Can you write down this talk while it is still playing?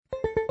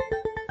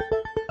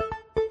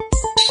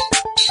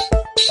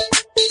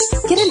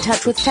in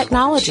touch with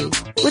technology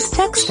with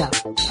Tech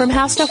Stuff from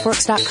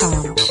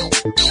HowStuffWorks.com.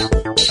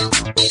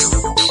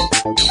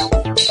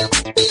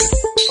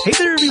 Hey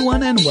there,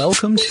 everyone, and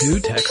welcome to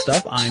Tech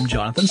Stuff. I'm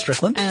Jonathan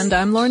Strickland. And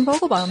I'm Lauren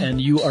Vogelbaum.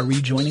 And you are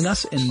rejoining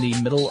us in the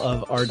middle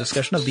of our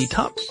discussion of the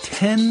top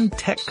 10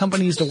 tech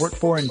companies to work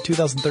for in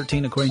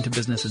 2013, according to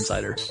Business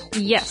Insider.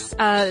 Yes.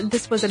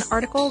 This was an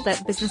article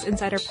that Business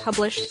Insider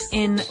published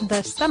in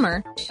the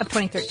summer of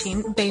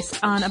 2013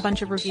 based on a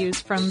bunch of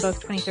reviews from both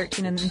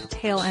 2013 and the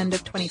tail end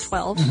of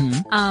 2012.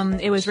 Mm-hmm.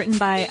 It was written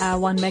by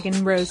one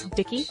Megan Rose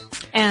Dickey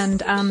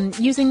and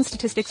using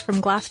statistics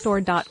from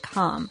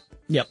Glassdoor.com.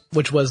 Yep,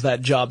 which was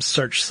that job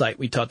search site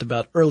we talked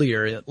about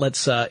earlier. It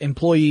lets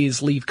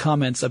employees leave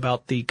comments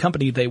about the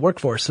company they work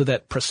for so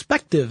that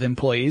prospective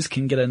employees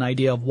can get an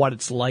idea of what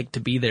it's like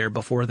to be there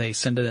before they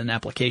send in an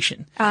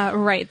application.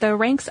 Right. The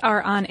ranks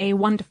are on a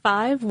 1 to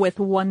 5, with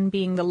 1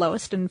 being the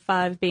lowest and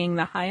 5 being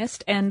the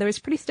highest. And there was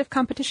pretty stiff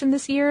competition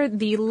this year.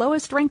 The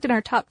lowest ranked in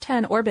our top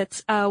 10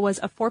 orbits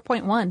was a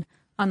 4.1.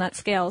 on that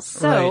scale.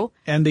 So, right.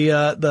 And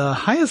the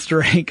highest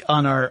rank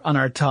on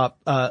our top,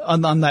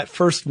 on that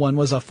first one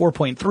was a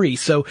 4.3.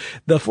 So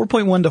the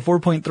 4.1 to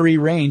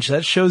 4.3 range,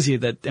 that shows you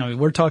that,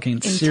 we're talking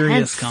intense.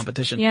 Serious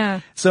competition.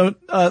 Yeah. So,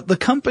 the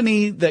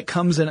company that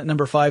comes in at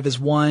number 5 is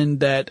one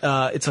that,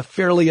 it's a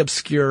fairly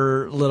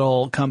obscure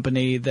little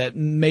company that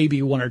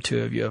maybe one or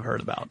two of you have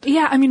heard about.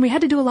 Yeah. I mean, we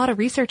had to do a lot of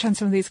research on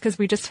some of these because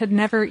we just had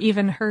never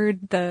even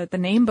heard the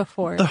name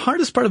before. The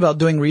hardest part about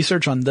doing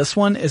research on this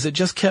one is it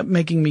just kept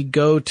making me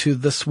go to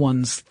this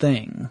one's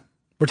thing.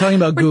 We're talking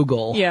about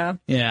Google. Yeah.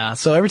 Yeah.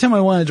 So every time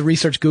I wanted to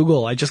research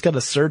Google, I just got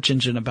a search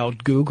engine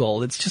about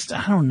Google. It's just,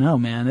 I don't know,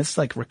 man. It's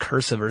like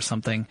recursive or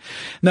something.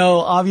 No,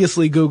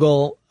 obviously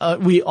Google,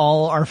 we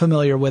all are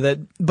familiar with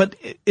it, but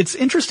it's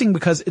interesting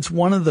because it's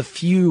one of the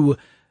few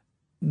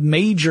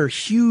major,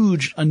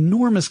 huge,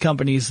 enormous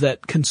companies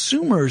that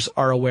consumers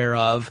are aware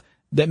of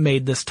that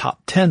made this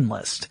top 10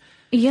 list.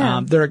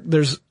 Yeah.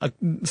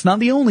 It's not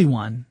the only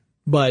one,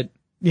 but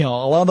a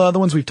lot of the other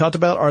ones we've talked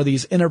about are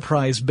these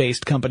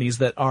enterprise-based companies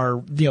that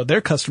are,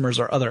 their customers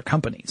are other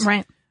companies.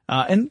 Right.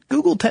 And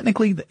Google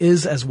technically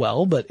is as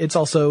well, but it's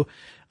also,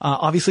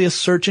 obviously a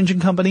search engine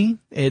company.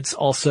 It's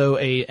also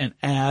an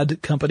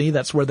ad company.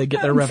 That's where they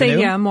get their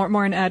revenue.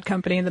 More an ad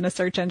company than a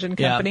search engine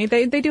company.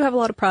 Yeah. They do have a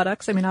lot of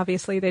products. I mean,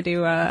 obviously they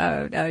do,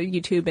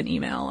 YouTube and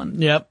email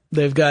and. Yep.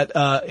 They've got,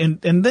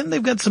 and then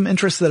they've got some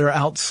interests that are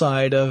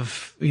outside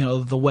of,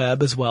 the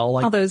web as well.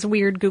 Like all those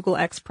weird Google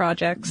X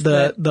projects.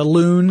 The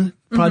Loon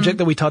project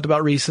that we talked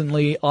about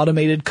recently,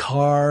 automated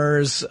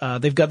cars.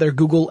 They've got their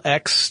Google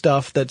X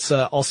stuff that's,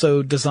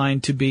 also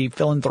designed to be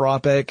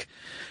philanthropic.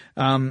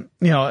 And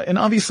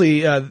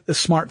obviously, the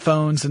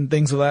smartphones and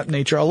things of that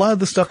nature. A lot of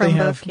the stuff Chromebook, they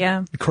have.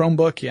 Yeah.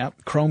 Chromebook, yeah.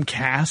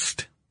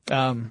 Chromecast.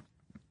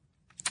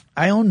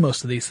 I own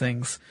most of these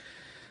things.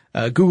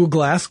 Google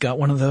Glass got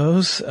one of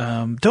those.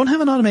 Don't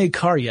have an automated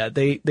car yet.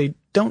 They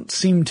don't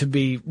seem to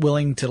be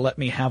willing to let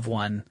me have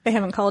one. They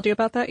haven't called you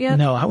about that yet?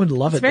 No, I would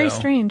love it's it very though.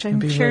 Strange.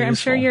 I'm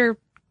sure your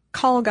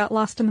call got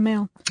lost in the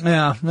mail.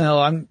 Yeah,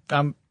 no,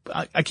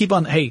 I keep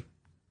on, hey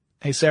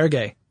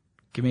Sergey,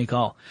 give me a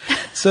call.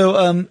 So,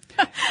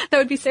 that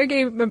would be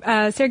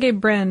Sergey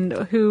Brin,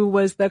 who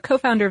was the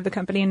co-founder of the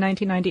company in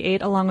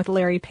 1998, along with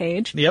Larry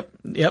Page. Yep.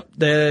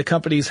 The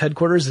company's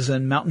headquarters is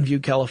in Mountain View,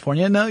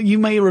 California. Now, you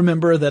may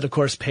remember that, of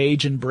course,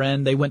 Page and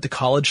Brin, they went to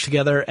college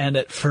together and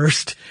at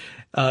first,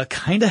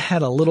 kind of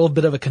had a little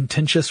bit of a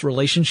contentious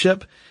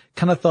relationship.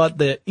 Kind of thought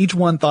that each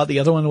one thought the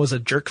other one was a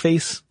jerk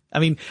face. I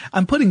mean,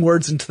 I'm putting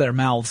words into their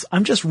mouths.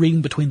 I'm just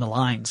reading between the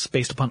lines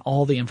based upon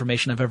all the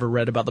information I've ever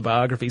read about the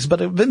biographies. But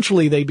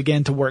eventually they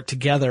began to work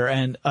together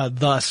and,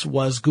 thus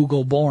was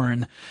Google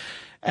born.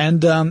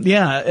 And,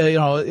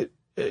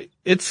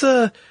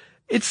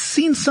 it's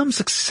seen some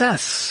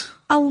success.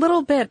 A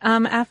little bit.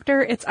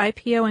 After its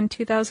IPO in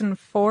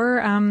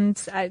 2004,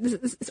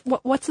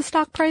 what's the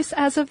stock price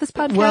as of this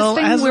podcasting? Well,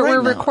 we're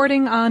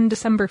recording on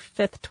December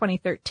 5th,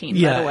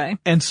 2013, by the way.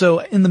 And so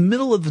in the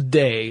middle of the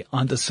day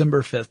on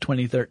December 5th,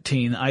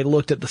 2013, I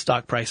looked at the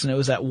stock price and it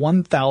was at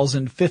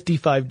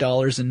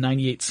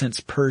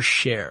 $1,055.98 per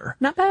share.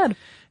 Not bad.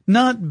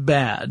 Not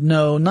bad.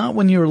 No, not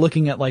when you were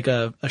looking at like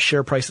a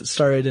share price that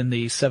started in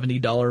the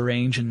 $70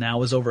 range and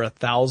now is over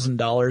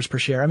 $1,000 per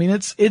share. I mean,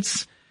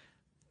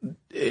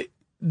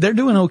 they're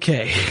doing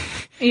okay.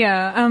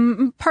 Yeah.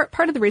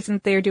 Part of the reason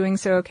they're doing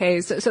so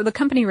okay. So the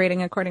company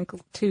rating, according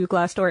to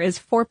Glassdoor, is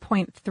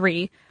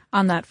 4.3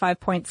 on that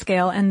 5-point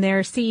scale, and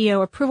their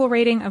CEO approval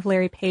rating of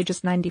Larry Page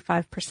is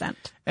 95%.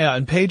 Yeah,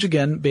 and Page,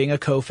 again, being a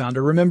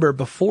co-founder. Remember,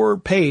 before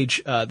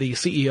Page, the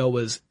CEO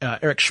was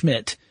Eric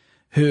Schmidt,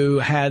 who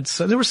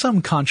there was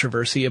some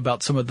controversy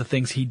about some of the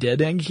things he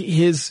did, and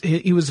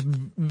he was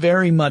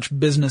very much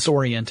business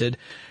oriented.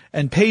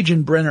 And Page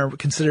and Brin are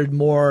considered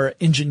more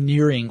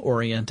engineering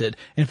oriented.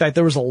 In fact,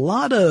 there was a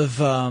lot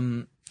of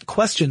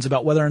questions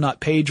about whether or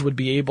not Page would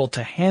be able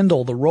to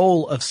handle the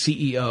role of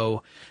CEO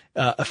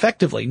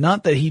effectively.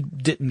 Not that he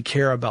didn't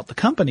care about the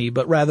company,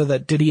 but rather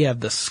that did he have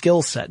the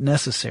skill set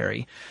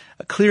necessary?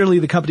 Clearly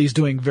the company's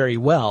doing very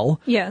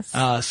well. Yes.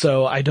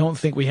 So I don't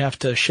think we have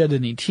to shed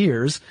any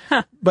tears.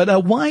 Huh.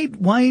 But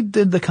why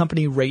did the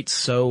company rate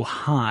so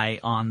high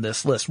on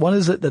this list? What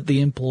is it that the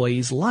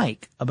employees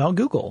like about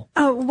Google?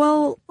 Oh,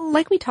 well,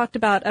 like we talked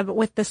about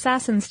with the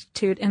SAS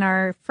Institute in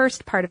our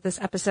first part of this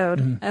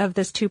episode of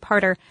this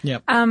two-parter.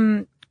 Yep.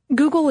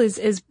 Google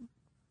is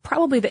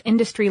probably the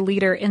industry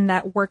leader in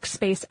that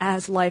workspace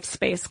as life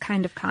space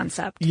kind of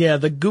concept. Yeah,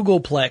 the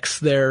Googleplex,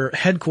 their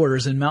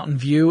headquarters in Mountain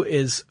View,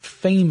 is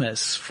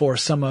famous for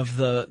some of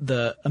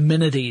the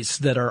amenities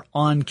that are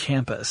on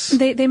campus.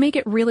 They make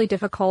it really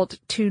difficult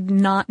to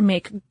not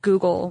make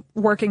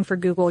working for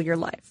Google your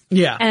life.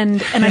 Yeah.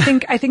 And I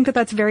think that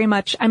that's very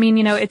much, I mean,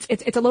 it's a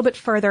little bit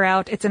further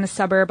out. It's in a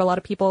suburb. A lot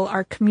of people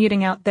are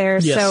commuting out there.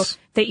 Yes. So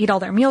they eat all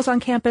their meals on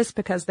campus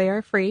because they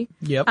are free.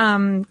 Yep.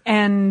 And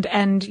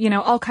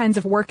all kinds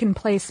of work and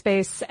play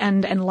space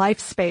and life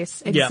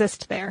space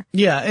exist there.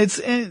 Yeah.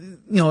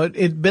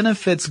 It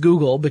benefits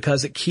Google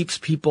because it keeps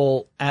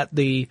people at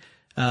the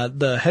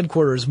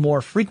headquarters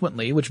more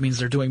frequently, which means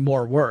they're doing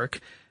more work.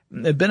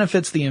 It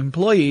benefits the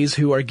employees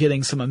who are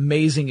getting some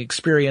amazing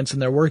experience,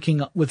 and they're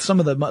working with some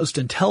of the most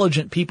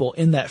intelligent people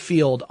in that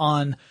field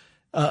on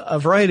a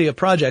variety of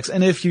projects.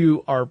 And if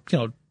you are,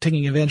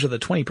 taking advantage of the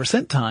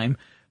 20% time,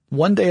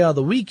 one day out of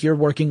the week, you're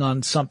working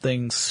on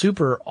something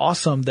super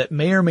awesome that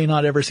may or may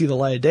not ever see the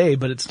light of day,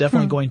 but it's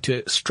definitely going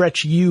to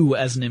stretch you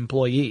as an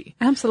employee.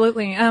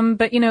 Absolutely.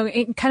 But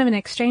kind of in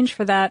exchange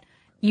for that,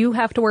 you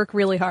have to work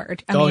really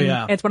hard. I mean,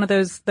 yeah. It's one of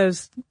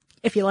those,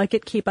 if you like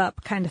it, keep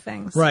up kind of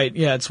things. Right.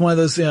 Yeah. It's one of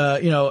those,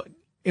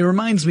 it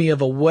reminds me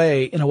of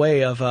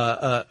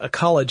a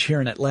college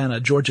here in Atlanta,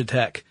 Georgia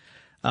Tech.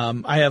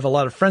 I have a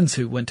lot of friends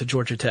who went to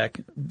Georgia Tech.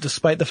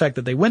 Despite the fact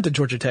that they went to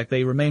Georgia Tech,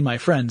 they remain my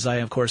friends. I,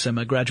 of course, am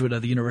a graduate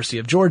of the University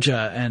of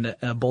Georgia, and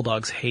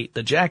Bulldogs hate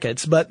the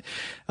Jackets. But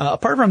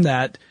apart from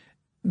that,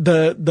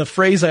 the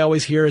phrase I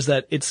always hear is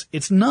that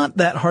it's not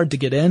that hard to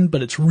get in,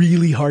 but it's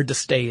really hard to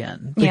stay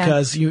in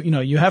because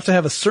you have to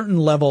have a certain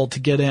level to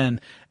get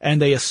in,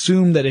 and they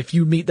assume that if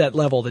you meet that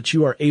level that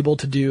you are able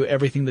to do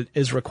everything that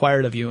is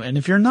required of you. And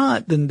if you're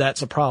not, then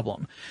that's a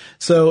problem.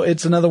 So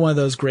it's another one of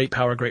those great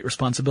power, great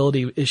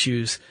responsibility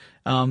issues.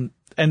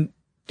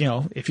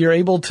 If you're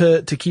able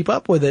to keep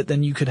up with it,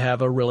 then you could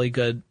have a really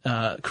good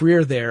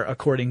career there,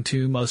 according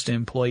to most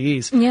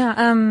employees. Yeah,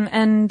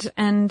 and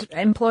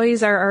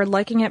employees are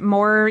liking it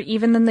more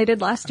even than they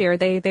did last year.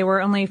 They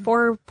were only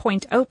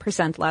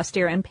 4.0% last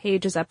year, and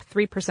Page is up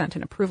 3%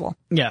 in approval.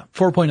 Yeah,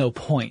 4.0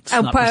 points.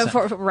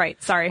 Oh,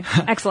 right. Sorry.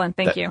 Excellent.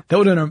 Thank you. That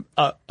would have been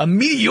a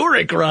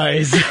meteoric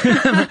rise.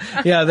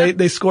 Yeah,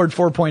 they scored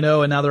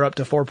 4.0 and now they're up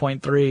to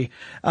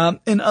 4.3.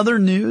 In other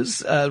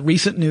news,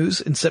 recent news,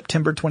 in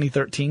September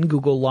 2013,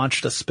 Google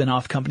launched a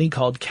spin-off company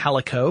called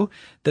Calico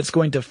that's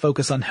going to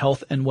focus on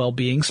health and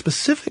well-being,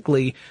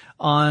 specifically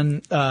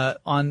on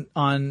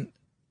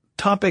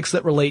topics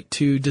that relate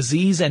to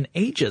disease and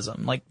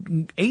ageism, like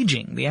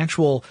aging, the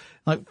actual,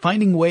 like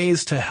finding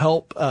ways to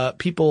help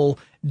people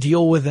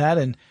deal with that.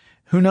 And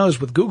who knows,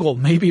 with Google,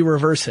 maybe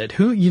reverse it.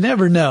 You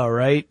never know,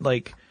 right?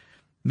 Like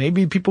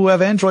maybe people who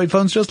have Android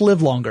phones just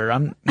live longer.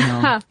 I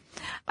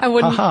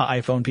wouldn't.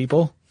 iPhone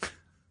people.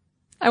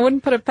 I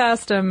wouldn't put it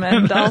past him,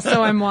 and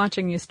also I'm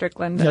watching you,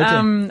 Strickland. Okay.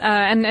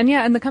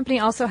 And the company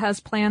also has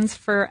plans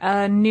for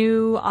a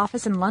new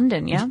office in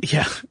London, yeah?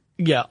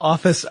 Yeah,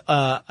 office,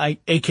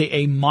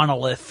 aka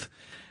Monolith.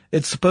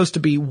 It's supposed to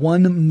be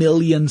 1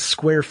 million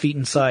square feet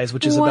in size,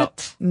 which is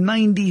about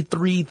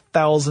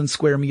 93,000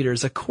 square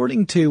meters.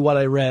 According to what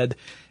I read,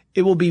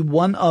 it will be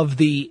one of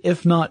the,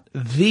 if not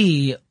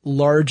the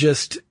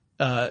largest,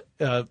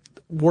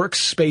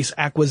 workspace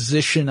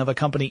acquisition of a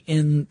company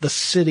in the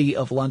city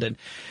of London.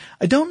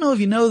 I don't know if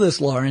you know this,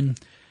 Lauren,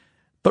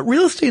 but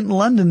real estate in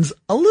London's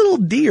a little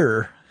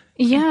dear.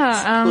 Yeah.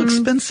 It's a little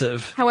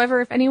expensive.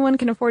 However, if anyone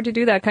can afford to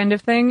do that kind of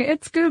thing,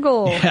 it's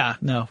Google. Yeah,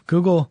 no,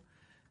 Google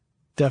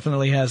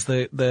definitely has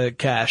the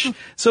cash.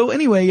 So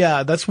anyway,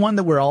 yeah, that's one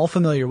that we're all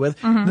familiar with.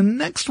 Mm-hmm. The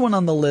next one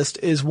on the list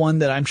is one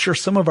that I'm sure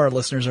some of our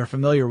listeners are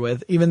familiar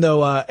with, even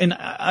though, and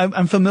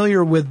I'm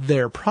familiar with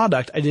their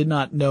product. I did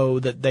not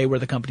know that they were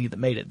the company that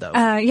made it though.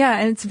 Yeah,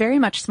 and it's very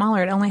much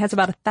smaller. It only has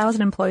about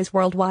 1,000 employees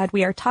worldwide.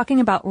 We are talking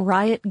about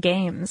Riot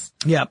Games.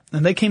 Yeah,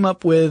 and they came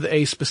up with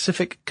a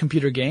specific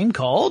computer game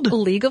called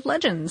League of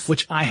Legends,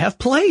 which I have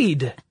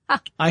played.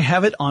 I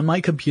have it on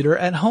my computer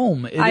at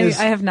home. I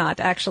have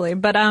not actually,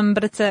 but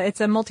it's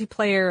a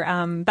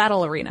multiplayer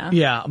battle arena.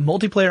 Yeah, a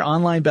multiplayer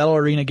online battle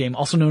arena game,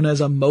 also known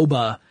as a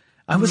MOBA.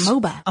 I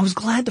was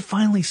glad to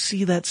finally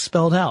see that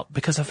spelled out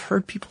because I've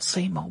heard people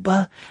say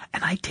MOBA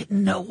and I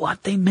didn't know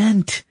what they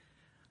meant.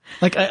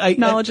 Like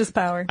knowledge is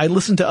power. I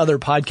listen to other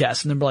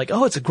podcasts and they're like,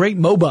 "Oh, it's a great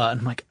MOBA," and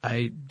I'm like,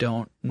 "I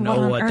don't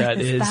know what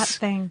that is." That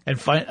thing?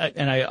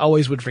 And I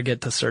always would forget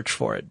to search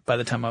for it by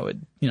the time I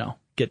would,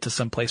 get to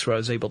some place where I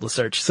was able to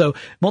search. So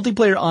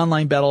multiplayer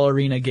online battle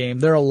arena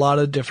game. There are a lot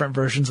of different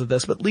versions of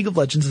this, but League of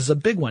Legends is a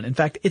big one. In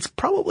fact, it's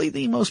probably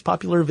the most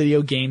popular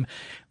video game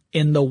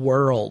in the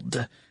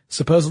world.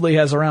 supposedly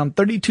has around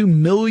 32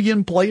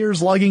 million players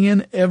logging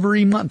in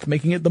every month,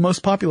 making it the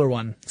most popular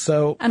one.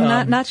 So,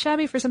 and not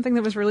shabby for something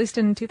that was released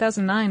in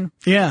 2009.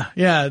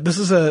 Yeah. This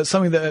is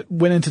something that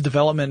went into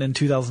development in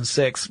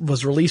 2006,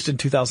 was released in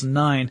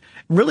 2009.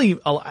 Really,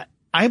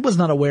 I was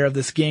not aware of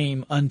this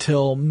game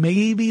until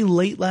maybe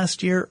late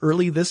last year,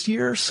 early this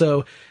year.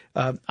 So,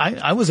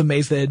 I was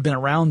amazed that it had been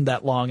around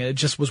that long, and it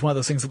just was one of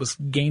those things that was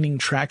gaining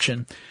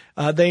traction.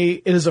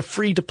 It is a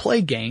free to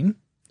play game.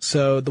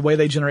 So the way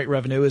they generate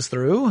revenue is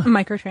through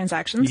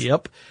microtransactions.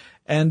 Yep.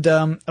 And,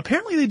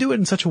 apparently they do it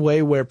in such a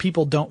way where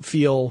people don't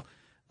feel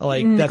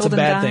like that's a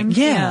bad thing.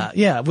 Yeah.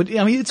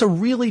 I mean, it's a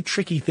really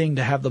tricky thing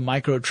to have the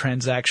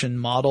microtransaction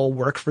model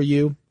work for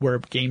you, where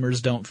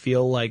gamers don't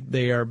feel like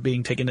they are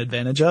being taken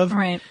advantage of.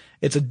 Right.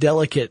 It's a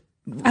delicate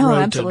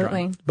road to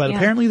run. But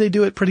apparently they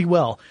do it pretty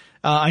well.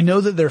 I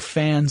know that their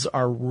fans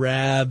are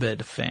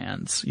rabid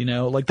fans,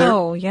 like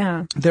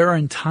there are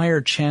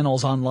entire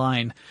channels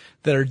online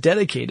that are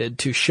dedicated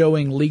to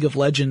showing League of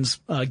Legends,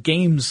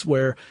 games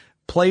where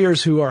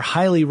players who are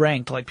highly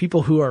ranked, like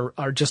people who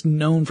are just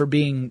known for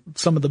being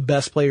some of the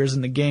best players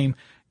in the game,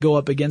 go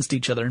up against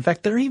each other. In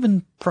fact, there are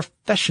even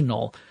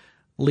professional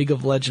League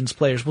of Legends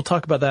players. We'll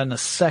talk about that in a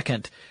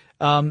second.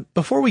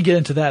 Before we get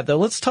into that though,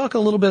 let's talk a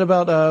little bit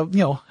about,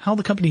 how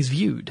the company's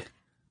viewed.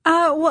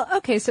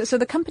 So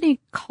the company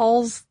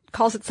calls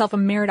itself a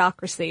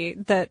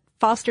meritocracy that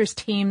fosters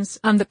teams,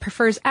 that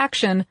prefers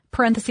action,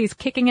 parentheses,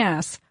 kicking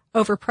ass,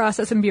 over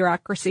process and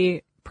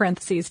bureaucracy,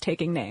 parentheses,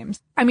 taking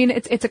names. I mean,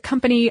 it's a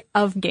company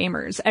of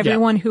gamers.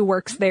 Everyone who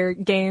works their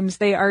games,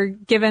 they are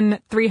given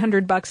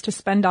 $300 to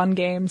spend on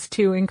games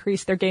to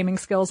increase their gaming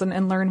skills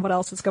and learn what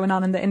else is going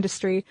on in the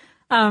industry.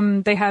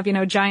 They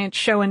have, giant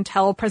show and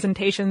tell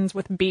presentations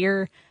with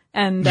beer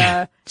and,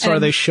 So are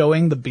they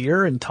showing the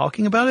beer and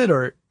talking about it,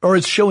 or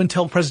is show and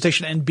tell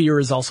presentation and beer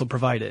is also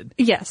provided?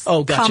 Yes.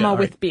 Oh, gotcha.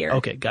 With beer.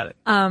 Okay, got it.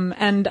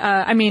 And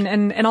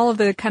all of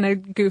the kind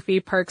of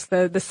goofy perks,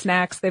 the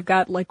snacks, they've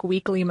got like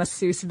weekly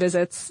masseuse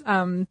visits,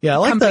 I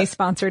like company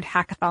sponsored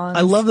hackathons.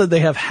 I love that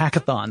they have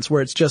hackathons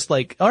where it's just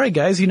like, all right,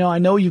 guys, I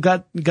know you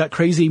got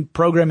crazy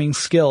programming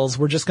skills.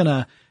 We're just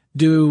gonna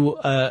do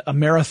a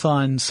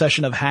marathon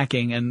session of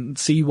hacking and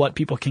see what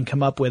people can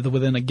come up with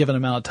within a given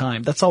amount of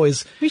time. That's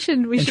always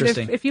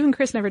interesting. If you and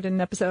Chris never did an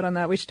episode on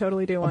that, we should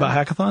totally do one. About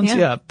hackathons?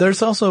 Yeah. There's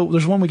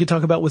one we could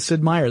talk about with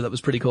Sid Meier that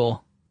was pretty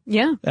cool.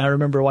 Yeah. I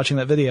remember watching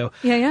that video.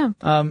 Yeah.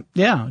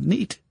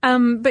 Neat.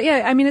 But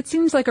yeah, I mean, it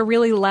seems like a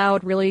really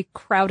loud, really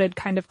crowded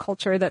kind of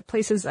culture that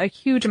places a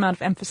huge amount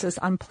of emphasis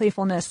on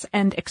playfulness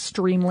and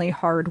extremely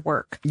hard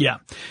work. Yeah.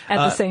 At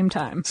the same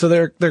time. So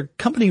their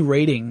company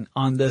rating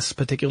on this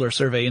particular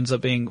survey ends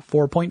up being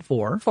 4.4.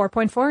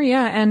 4.4,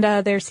 yeah. And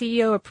their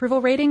CEO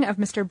approval rating of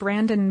Mr.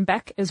 Brandon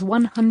Beck is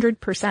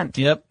 100%.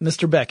 Yep,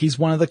 Mr. Beck. He's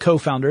one of the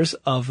co-founders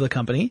of the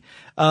company.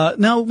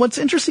 Now, what's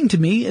interesting to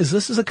me is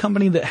this is a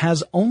company that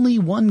has only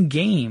one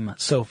game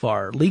so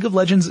far. League of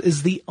Legends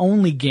is the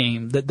only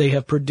game that they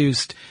have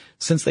produced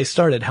since they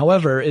started.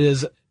 However, it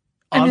is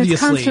obviously, and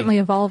it's constantly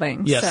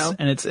evolving. Yes, so.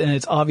 and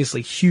it's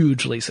obviously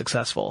hugely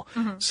successful.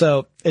 Mm-hmm.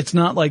 So it's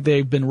not like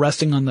they've been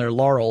resting on their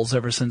laurels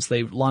ever since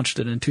they launched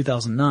it in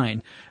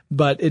 2009.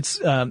 But it's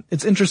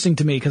interesting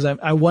to me because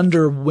I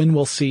wonder when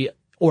we'll see,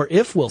 or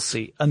if we'll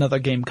see, another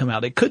game come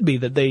out. It could be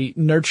that they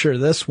nurture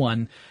this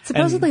one.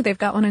 Supposedly they've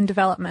got one in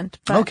development.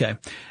 But. Okay.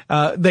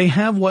 They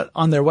have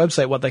on their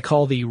website what they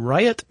call the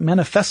Riot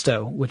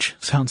Manifesto, which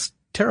sounds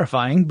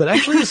terrifying, but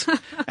actually is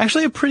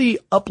actually a pretty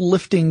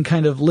uplifting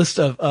kind of list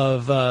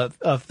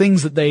of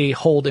things that they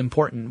hold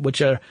important,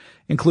 which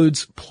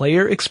includes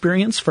player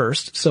experience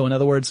first. So in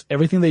other words,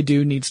 everything they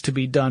do needs to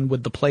be done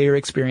with the player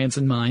experience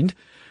in mind.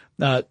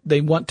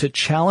 They want to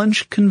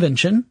challenge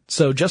convention.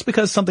 So just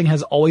because something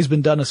has always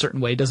been done a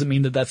certain way doesn't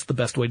mean that that's the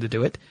best way to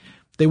do it.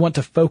 They want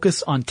to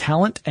focus on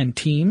talent and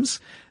teams.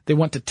 They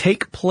want to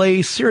take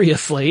play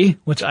seriously,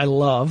 which I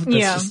love.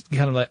 That's just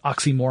kind of like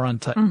oxymoron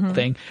type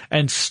thing.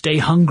 And stay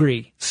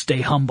hungry,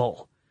 stay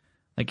humble.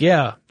 Like,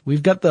 yeah,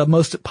 we've got the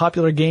most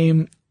popular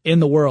game in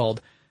the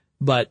world,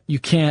 but you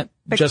can't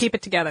just keep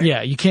it together.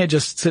 Yeah, you can't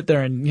just sit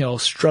there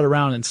and, strut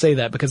around and say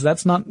that, because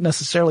that's not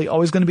necessarily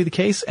always going to be the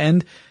case.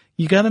 And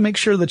you got to make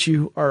sure that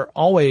you are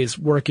always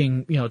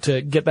working,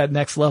 to get that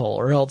next level,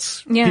 or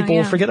else people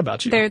will forget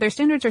about you. Their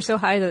standards are so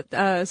high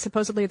that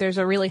supposedly there's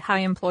a really high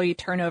employee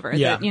turnover.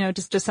 Yeah. That,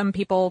 just some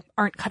people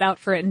aren't cut out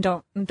for it and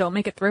don't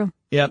make it through.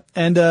 Yeah.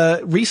 And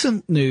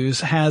recent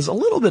news has a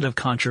little bit of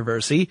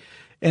controversy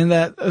in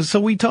that. So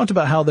we talked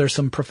about how there's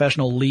some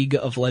professional League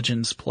of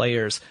Legends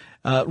players.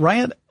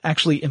 Riot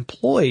actually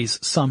employs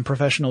some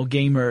professional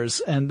gamers,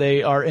 and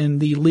they are in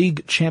the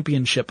League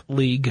Championship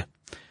League,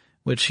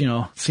 which,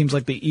 seems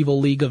like the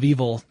evil league of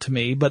evil to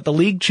me. But the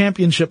League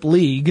Championship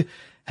League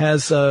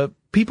has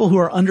people who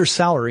are under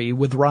salary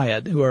with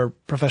Riot, who are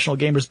professional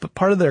gamers, but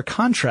part of their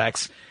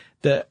contracts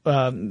that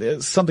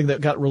is something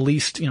that got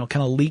released, kind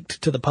of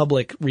leaked to the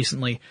public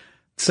recently,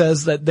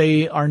 says that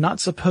they are not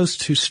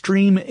supposed to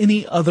stream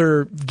any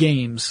other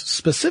games,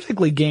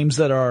 specifically games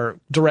that are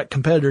direct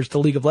competitors to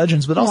League of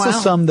Legends, but also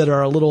some that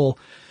are a little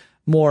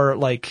more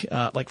like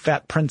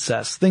Fat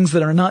Princess, things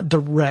that are not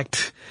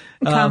direct,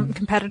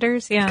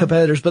 competitors, yeah.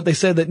 Competitors, but they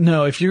said that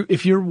no, if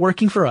you're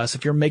working for us,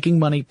 if you're making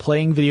money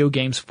playing video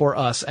games for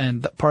us,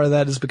 and part of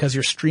that is because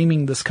you're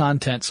streaming this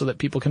content so that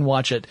people can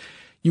watch it,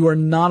 you are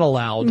not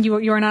allowed.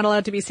 You are not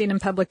allowed to be seen in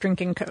public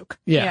drinking Coke.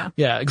 Yeah,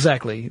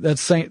 exactly.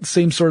 That's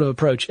same sort of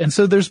approach. And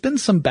so there's been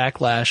some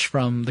backlash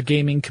from the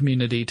gaming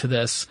community to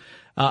this.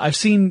 I've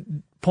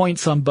seen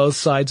points on both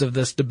sides of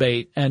this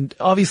debate. And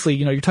obviously,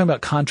 you're talking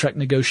about contract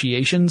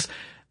negotiations.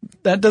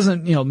 That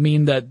doesn't,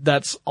 mean that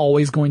that's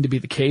always going to be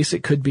the case.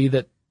 It could be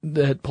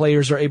that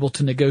players are able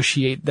to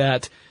negotiate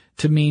that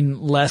to mean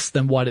less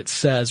than what it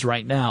says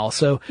right now.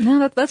 So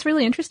no, that's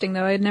really interesting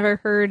though. I'd never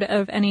heard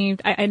of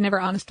I'd never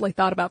honestly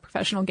thought about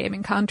professional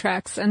gaming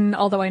contracts. And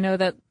although I know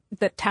that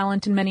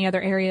talent in many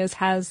other areas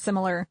has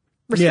similar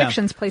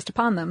restrictions placed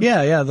upon them.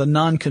 Yeah. The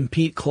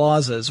non-compete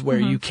clauses where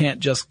you can't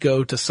just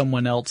go to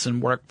someone else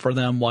and work for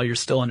them while you're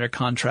still under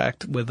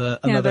contract with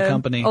another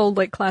company. Old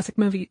classic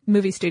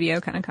movie studio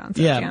kind of concept.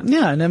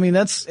 Yeah. And I mean,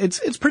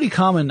 it's pretty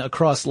common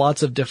across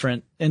lots of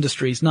different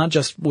industries, not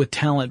just with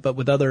talent, but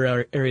with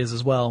other areas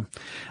as well.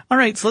 All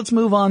right. So let's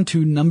move on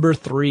to number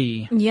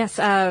 3. Yes.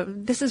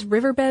 This is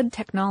Riverbed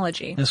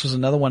Technology. This was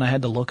another one I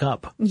had to look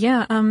up.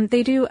 Yeah.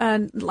 They do,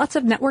 lots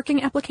of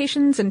networking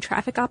applications and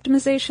traffic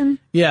optimization.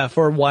 Yeah.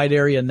 For wide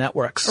area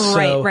networks.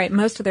 Right.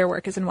 Most of their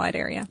work is in wide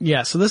area.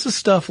 Yeah. So this is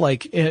stuff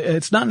like,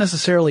 it's not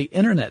necessarily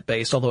internet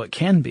based, although it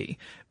can be,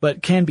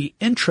 but can be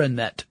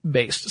intranet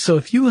based. So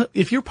if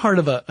you're part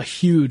of a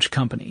huge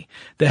company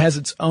that has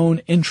its own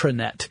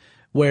intranet,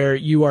 where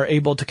you are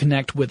able to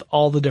connect with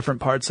all the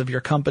different parts of your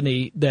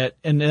company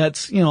and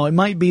that's, it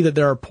might be that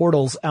there are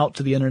portals out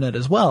to the internet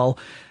as well.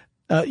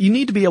 You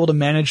need to be able to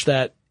manage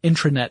that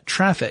intranet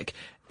traffic.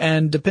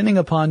 And depending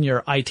upon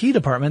your IT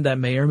department, that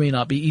may or may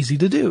not be easy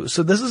to do.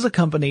 So this is a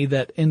company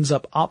that ends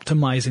up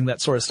optimizing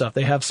that sort of stuff.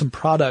 They have some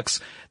products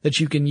that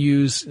you can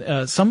use.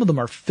 Some of them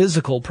are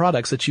physical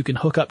products that you can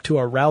hook up to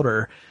a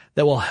router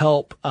that will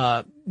help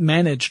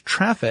manage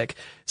traffic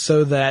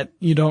so that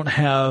you don't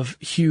have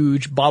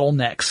huge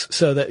bottlenecks.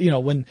 So that,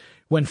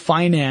 when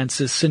finance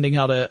is sending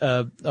out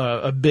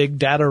a big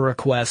data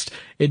request,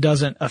 it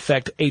doesn't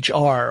affect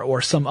HR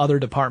or some other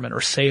department or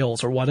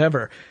sales or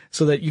whatever,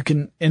 so that you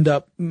can end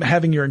up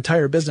having your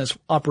entire business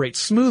operate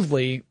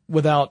smoothly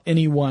without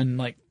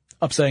anyone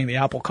upsetting the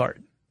apple cart.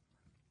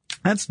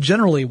 That's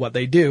generally what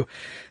they do.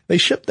 They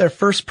shipped their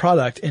first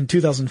product in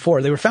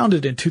 2004. They were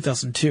founded in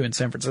 2002 in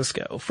San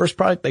Francisco. First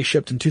product they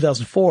shipped in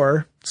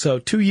 2004. So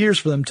 2 years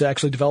for them to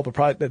actually develop a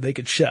product that they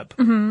could ship.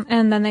 Mm-hmm.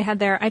 And then they had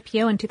their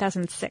IPO in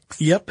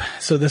 2006. Yep.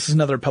 So this is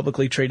another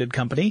publicly traded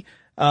company.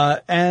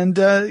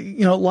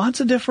 Lots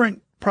of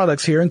different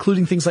products here,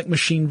 including things like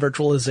machine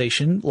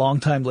virtualization.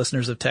 Longtime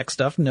listeners of Tech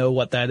Stuff know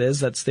what that is.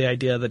 That's the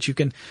idea that you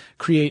can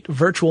create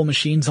virtual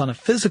machines on a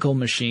physical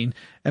machine.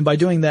 And by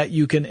doing that,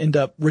 you can end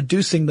up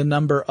reducing the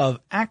number of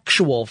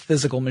actual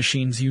physical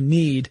machines you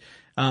need.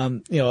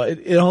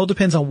 It all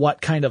depends on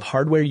what kind of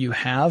hardware you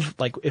have.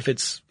 Like if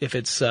it's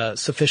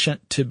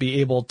sufficient to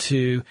be able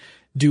to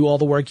do all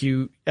the work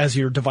as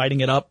you're dividing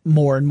it up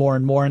more and more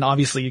and more. And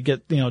obviously you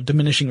get,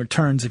 diminishing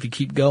returns if you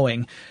keep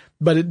going.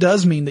 But it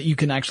does mean that you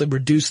can actually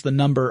reduce the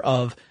number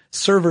of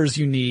servers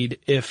you need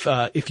if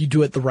you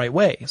do it the right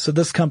way. So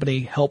this company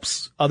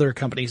helps other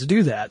companies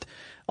do that.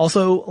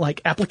 Also,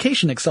 like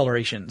application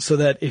acceleration, so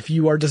that if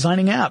you are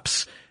designing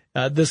apps,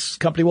 this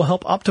company will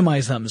help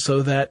optimize them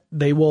so that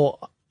they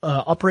will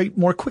operate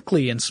more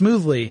quickly and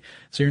smoothly.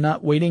 So you're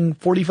not waiting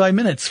 45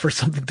 minutes for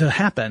something to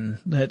happen.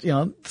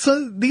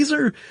 So these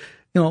are,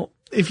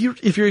 if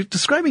you're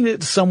describing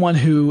it to someone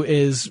who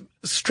is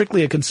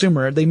strictly a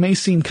consumer, they may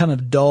seem kind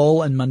of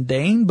dull and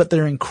mundane, but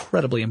they're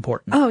incredibly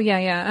important. Oh, yeah.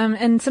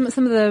 And some of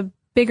the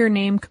bigger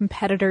name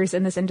competitors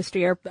in this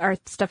industry are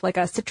stuff like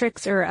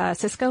Citrix or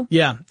Cisco.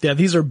 Yeah.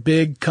 These are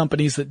big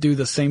companies that do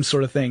the same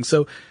sort of thing.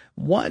 So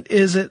what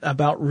is it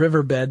about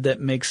Riverbed that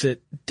makes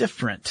it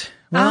different?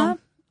 Okay.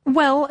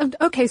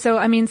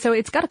 So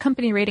it's got a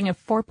company rating of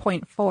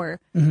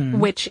 4.4,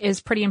 which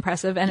is pretty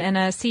impressive, and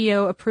a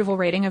CEO approval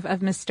rating of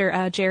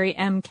Mr. Jerry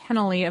M.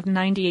 Kennelly of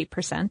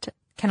 98%.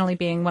 Kennelly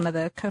being one of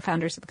the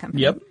co-founders of the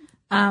company. Yep.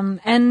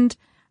 And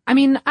I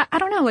mean, I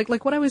don't know,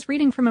 like what I was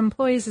reading from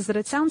employees is that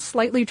it sounds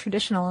slightly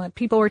traditional.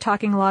 People were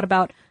talking a lot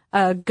about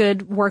a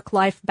good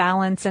work-life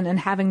balance and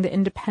having the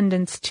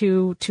independence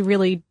to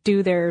really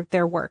do their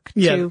work.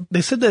 Yeah. They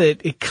said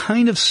that it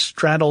kind of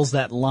straddles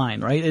that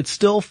line, right? It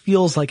still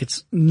feels like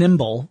it's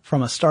nimble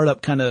from a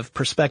startup kind of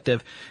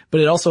perspective,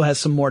 but it also has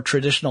some more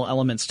traditional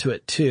elements to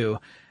it too.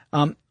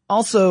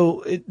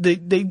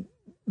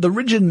 The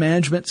rigid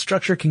management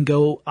structure can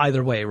go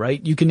either way,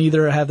 right? You can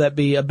either have that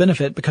be a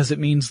benefit because it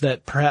means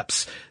that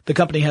perhaps the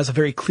company has a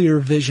very clear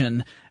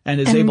vision and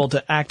is able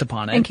to act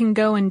upon it. And can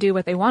go and do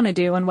what they want to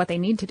do and what they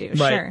need to do.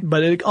 Right. Sure.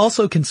 But it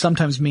also can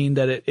sometimes mean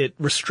that it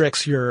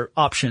restricts your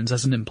options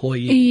as an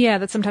employee. Yeah,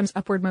 that sometimes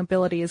upward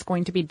mobility is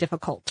going to be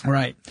difficult.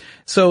 Right.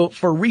 So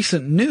for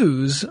recent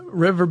news,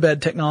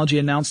 Riverbed Technology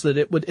announced that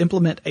it would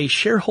implement a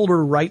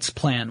shareholder rights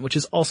plan, which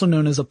is also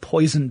known as a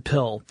poison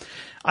pill.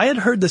 I had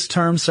heard this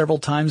term several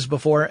times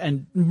before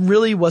and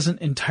really wasn't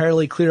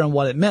entirely clear on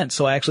what it meant.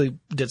 So I actually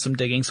did some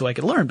digging so I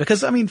could learn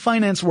because,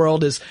 finance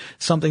world is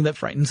something that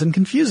frightens and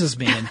confuses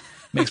me and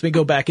makes me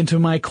go back into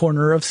my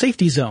corner of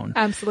safety zone.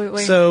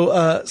 Absolutely. So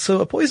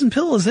a poison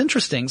pill is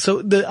interesting.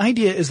 So the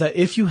idea is that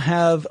if you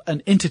have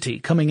an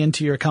entity coming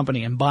into your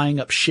company and buying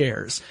up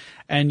shares,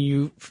 and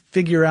you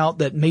figure out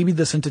that maybe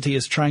this entity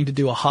is trying to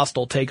do a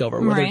hostile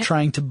takeover, where they're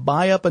trying to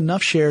buy up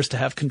enough shares to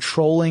have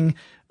controlling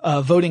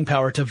voting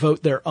power to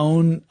vote their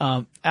own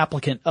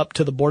applicant up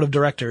to the board of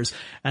directors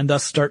and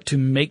thus start to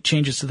make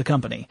changes to the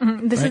company.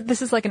 Mm-hmm.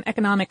 This is like an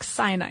economic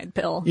cyanide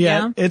pill.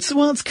 Yeah. It's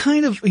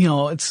kind of,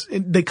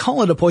 they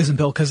call it a poison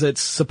pill because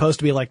it's supposed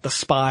to be like the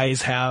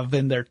spies have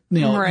in their,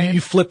 you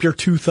flip your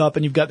tooth up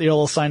and you've got the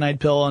little cyanide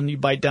pill and you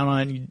bite down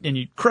on it and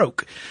you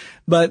croak.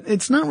 But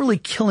it's not really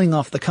killing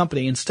off the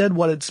company. Instead,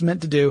 what it's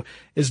meant to do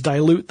is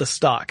dilute the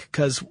stock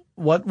because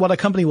what a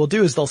company will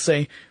do is they'll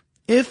say,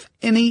 if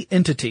any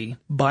entity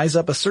buys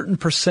up a certain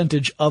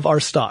percentage of our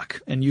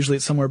stock, and usually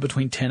it's somewhere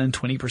between 10 and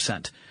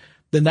 20%,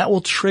 then that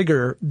will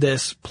trigger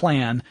this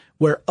plan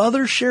where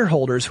other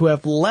shareholders who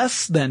have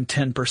less than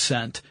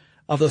 10%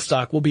 of the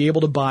stock will be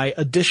able to buy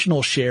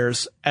additional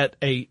shares at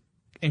a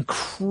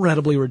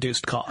incredibly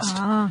reduced cost.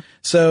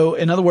 So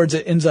in other words,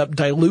 it ends up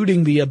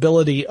diluting the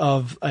ability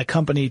of a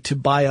company to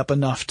buy up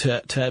enough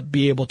to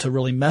be able to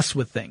really mess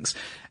with things.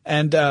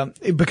 And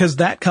because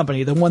that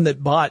company, the one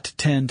that bought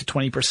 10 to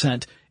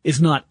 20%, is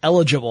not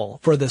eligible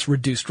for this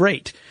reduced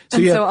rate.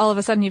 So all of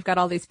a sudden you've got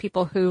all these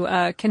people who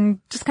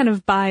can just kind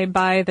of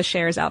buy the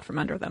shares out from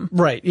under them.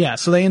 Right, yeah.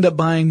 So they end up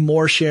buying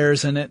more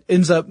shares and it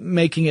ends up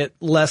making it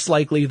less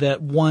likely that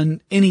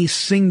any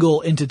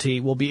single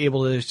entity will be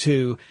able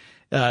to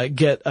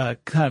get a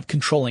kind of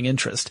controlling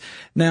interest.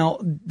 Now,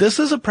 this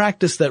is a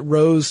practice that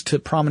rose to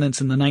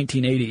prominence in the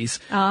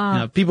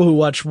 1980s. People who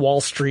watch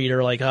Wall Street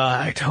are like,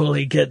 I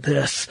totally get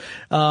this.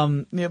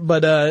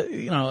 But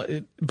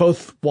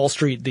both Wall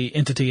Street, the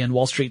entity, and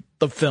Wall Street,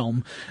 the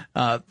film,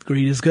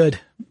 greed is good.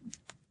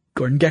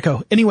 Gordon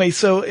Gekko. Anyway,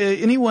 so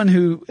anyone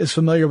who is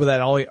familiar with that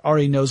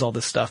already knows all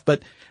this stuff,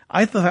 but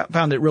I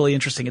found it really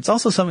interesting. It's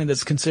also something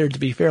that's considered to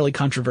be fairly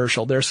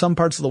controversial. There are some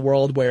parts of the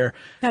world where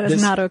that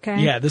is not okay.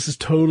 Yeah, this is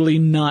totally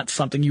not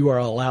something you are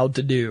allowed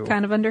to do.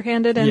 Kind of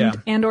underhanded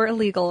and or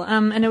illegal.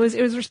 And it was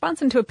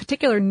responsive to a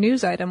particular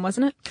news item,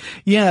 wasn't it?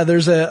 Yeah,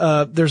 there's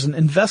an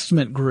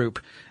investment group,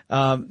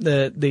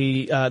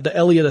 the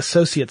Elliott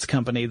Associates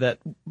company that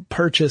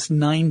purchased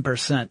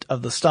 9%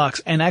 of the stocks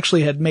and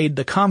actually had made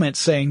the comment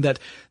saying that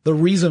the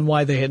reason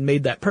why they had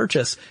made that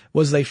purchase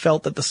was they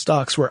felt that the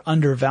stocks were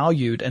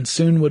undervalued and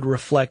soon would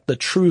reflect the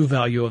true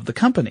value of the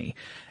company.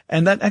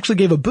 And that actually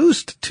gave a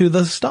boost to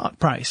the stock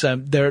price.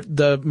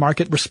 The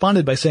market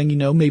responded by saying,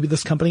 maybe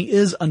this company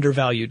is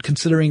undervalued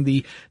considering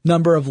the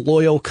number of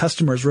loyal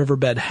customers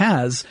Riverbed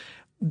has.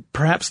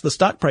 Perhaps the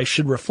stock price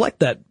should reflect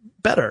that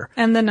better.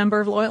 And the number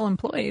of loyal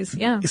employees.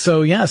 Yeah.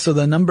 So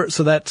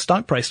that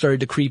stock price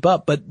started to creep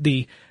up, but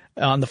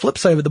on the flip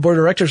side of it, the board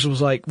of directors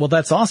was like, well,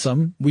 that's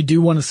awesome. We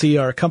do want to see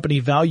our company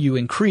value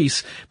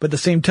increase, but at the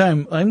same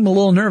time, I'm a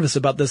little nervous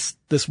about this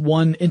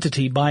one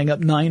entity buying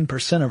up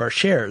 9% of our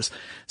shares.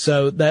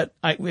 So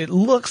it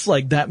looks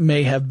like that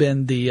may have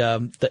been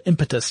the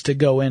impetus to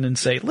go in and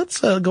say, let's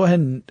go ahead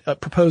and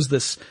propose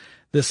this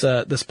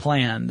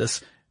plan,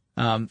 this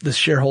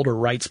shareholder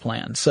rights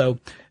plan. So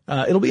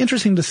it'll be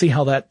interesting to see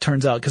how that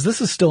turns out because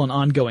this is still an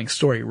ongoing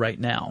story right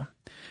now.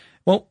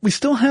 Well, we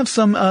still have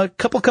a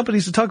couple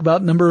companies to talk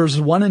about, numbers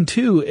 1 and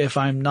 2, if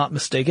I'm not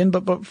mistaken.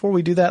 But before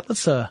we do that,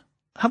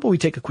 how about we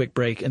take a quick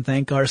break and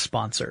thank our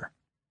sponsor?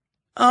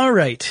 All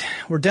right.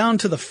 We're down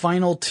to the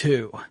final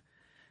 2.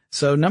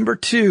 So number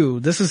 2,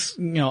 this is,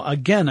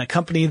 again, a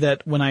company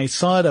that when I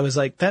saw it, I was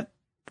like,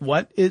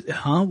 what do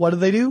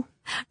they do?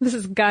 This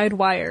is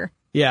Guidewire.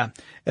 Yeah.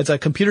 It's a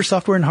computer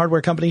software and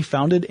hardware company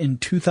founded in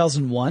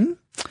 2001,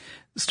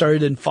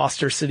 started in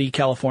Foster City,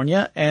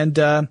 California,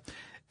 and,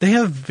 they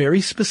have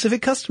very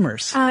specific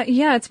customers.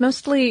 Yeah, it's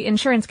mostly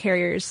insurance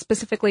carriers,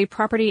 specifically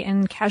property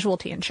and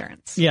casualty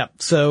insurance. Yeah.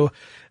 So,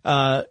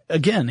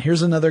 again,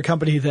 here's another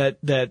company that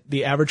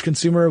the average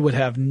consumer would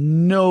have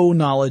no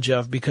knowledge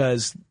of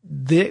because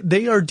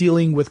they are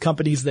dealing with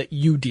companies that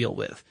you deal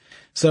with.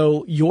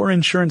 So your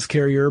insurance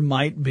carrier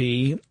might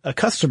be a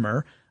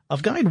customer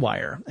of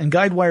Guidewire, and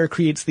Guidewire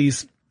creates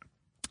these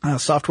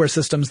software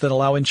systems that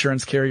allow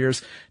insurance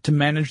carriers to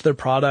manage their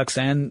products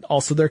and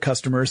also their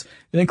customers.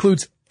 It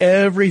includes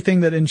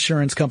everything that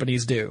insurance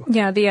companies do.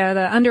 Yeah, the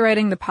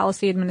underwriting, the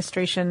policy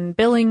administration,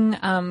 billing,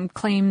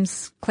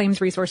 claims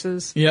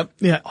resources. Yep.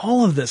 Yeah.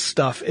 All of this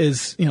stuff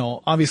is,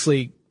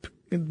 obviously,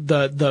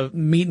 the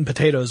meat and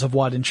potatoes of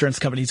what insurance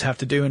companies have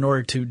to do in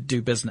order to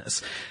do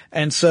business.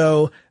 And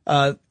so,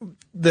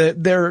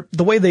 the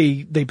way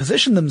they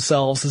position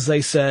themselves is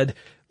they said,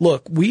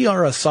 look, we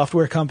are a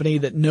software company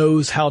that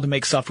knows how to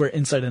make software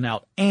inside and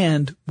out.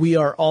 And we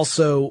are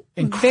also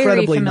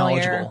incredibly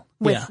knowledgeable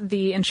with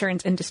the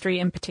insurance industry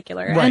in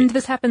particular. Right. And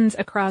this happens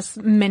across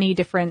many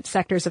different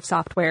sectors of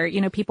software.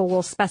 You know, people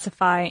will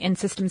specify in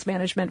systems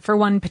management for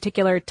one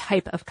particular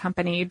type of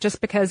company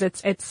just because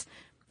it's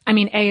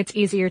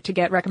easier to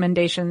get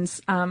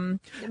recommendations,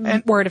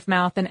 word of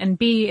mouth, and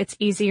B, it's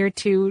easier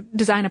to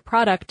design a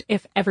product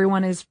if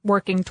everyone is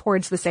working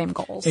towards the same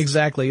goals.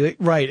 Exactly.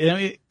 Right.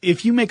 And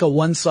if you make a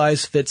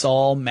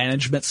one-size-fits-all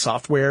management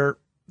software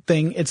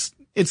thing,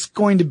 it's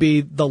going to be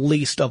the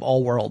least of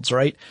all worlds,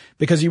 right?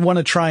 Because you want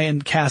to try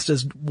and cast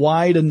as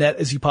wide a net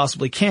as you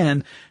possibly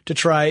can to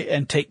try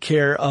and take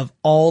care of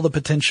all the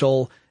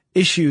potential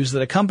issues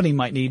that a company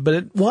might need, but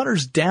it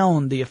waters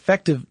down the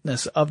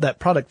effectiveness of that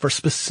product for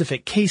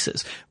specific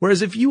cases.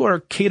 Whereas if you are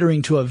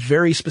catering to a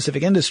very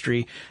specific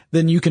industry,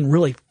 then you can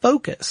really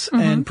focus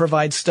and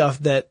provide stuff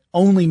that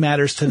only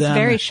matters to them.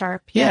 Very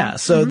sharp. Yeah.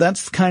 So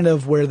that's kind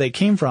of where they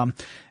came from.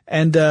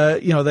 And,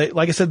 they,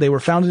 like I said, they were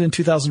founded in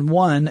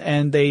 2001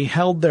 and they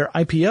held their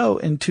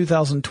IPO in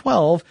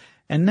 2012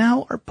 and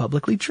now are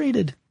publicly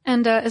traded.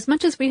 And as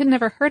much as we had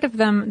never heard of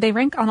them, they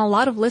rank on a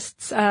lot of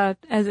lists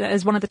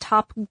as one of the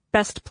top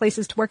best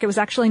places to work. It was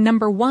actually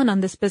number 1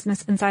 on this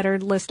Business Insider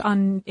list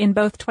in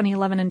both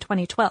 2011 and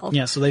 2012.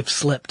 Yeah, so they've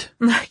slipped.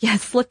 Yeah,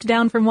 slipped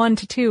down from 1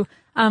 to 2.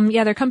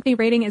 Their company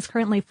rating is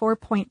currently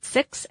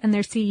 4.6, and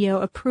their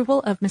CEO approval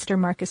of Mr.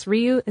 Marcus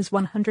Ryu is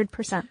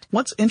 100%.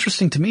 What's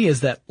interesting to me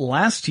is that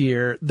last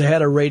year they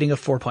had a rating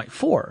of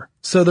 4.4.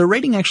 So their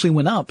rating actually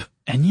went up,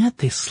 and yet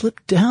they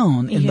slipped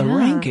down in the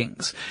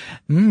rankings.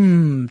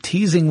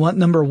 Teasing what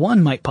number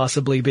 1 might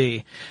possibly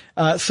be.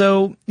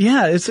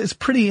 It's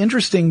pretty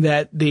interesting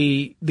that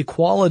the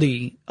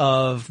quality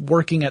of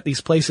working at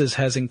these places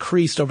has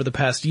increased over the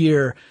past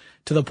year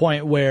to the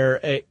point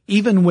where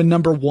even when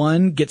number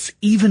 1 gets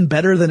even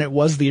better than it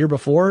was the year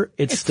before,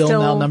 it's still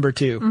now number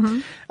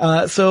 2.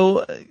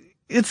 So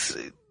it's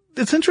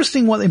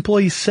interesting what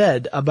employees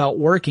said about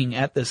working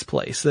at this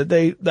place, that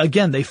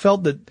they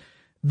felt that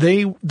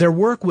their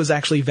work was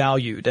actually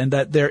valued and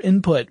that their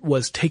input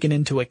was taken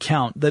into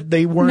account, that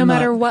they were no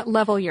matter what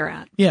level you're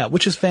at. Yeah,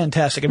 which is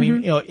fantastic. I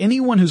mean,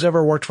 anyone who's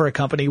ever worked for a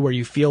company where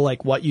you feel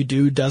like what you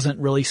do doesn't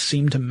really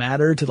seem to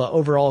matter to the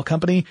overall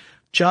company,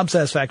 job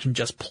satisfaction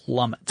just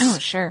plummets. Oh,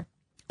 sure.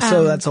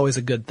 So that's always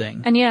a good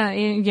thing. And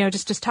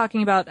just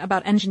talking about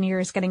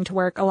engineers getting to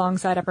work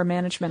alongside upper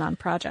management on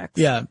projects.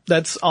 Yeah,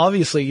 that's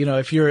obviously, you're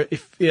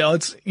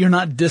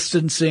not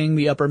distancing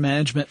the upper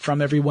management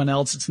from everyone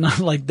else. It's not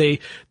like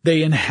they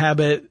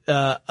inhabit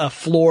a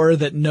floor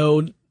that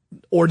no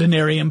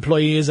ordinary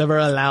employee is ever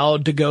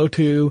allowed to go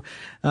to.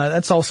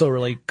 That's also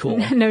really cool.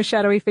 No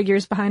shadowy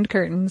figures behind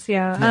curtains.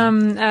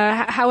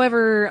 Yeah.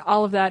 However,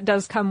 all of that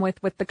does come with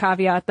the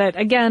caveat that,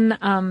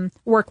 again,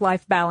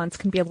 work-life balance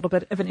can be a little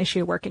bit of an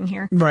issue working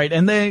here. Right.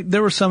 And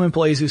there were some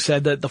employees who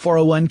said that the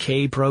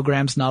 401k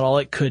program's not all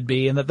it could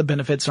be and that the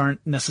benefits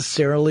aren't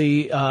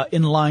necessarily,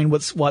 in line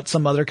with what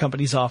some other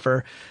companies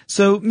offer.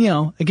 So,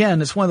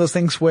 again, it's one of those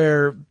things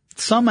where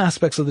some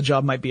aspects of the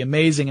job might be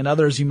amazing and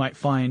others you might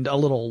find a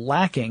little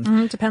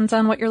lacking. Depends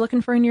on what you're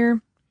looking for in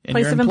your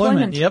place of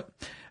employment. Yep.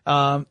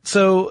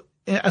 So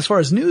as far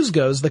as news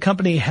goes, the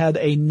company had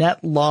a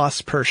net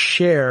loss per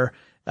share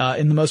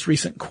in the most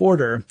recent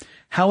quarter.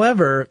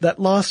 However, that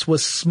loss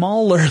was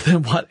smaller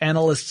than what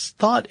analysts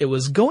thought it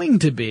was going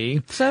to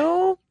be.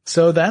 So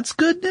that's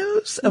good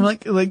news.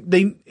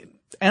 I'm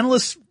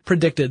analysts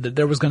predicted that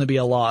there was going to be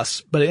a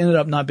loss, but it ended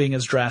up not being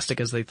as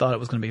drastic as they thought it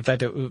was going to be. In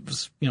fact, it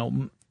was,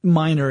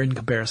 minor in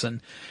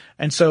comparison.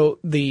 And so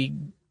the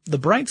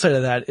bright side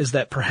of that is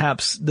that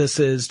perhaps this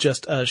is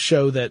just a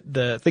show that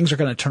the things are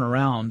going to turn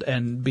around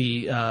and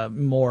be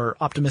more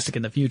optimistic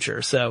in the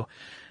future. So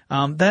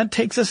that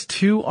takes us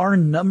to our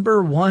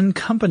number 1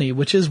 company,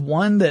 which is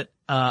one that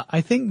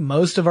I think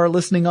most of our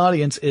listening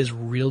audience is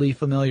really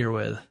familiar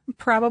with.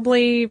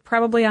 Probably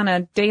on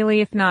a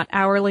daily, if not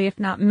hourly, if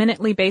not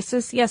minutely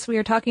basis. Yes, we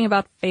are talking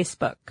about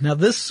Facebook. Now,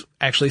 this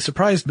actually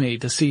surprised me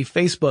to see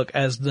Facebook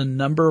as the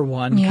number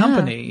 1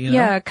 company.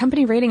 Yeah,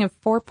 company rating of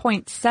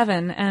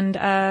 4.7 and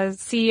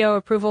CEO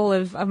approval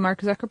of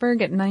Mark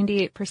Zuckerberg at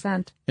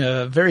 98%.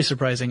 Very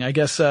surprising. I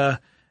guess that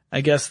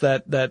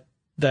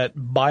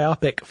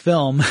biopic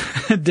film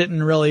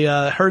didn't really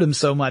hurt him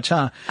so much,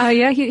 huh?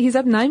 He's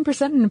up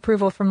 9% in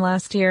approval from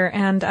last year,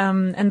 and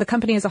the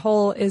company as a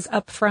whole is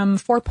up from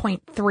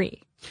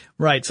 4.3.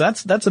 Right, so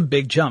that's a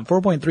big jump.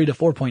 4.3 to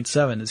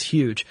 4.7 is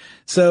huge.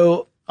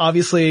 So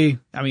obviously,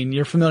 I mean,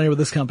 you're familiar with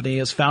this company.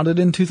 It was founded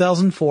in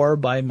 2004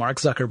 by Mark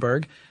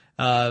Zuckerberg,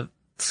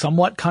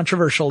 somewhat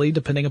controversially,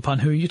 depending upon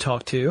who you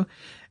talk to.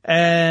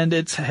 and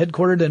it's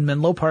headquartered in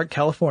Menlo Park,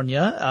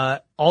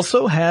 California.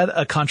 Also had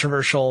a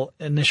controversial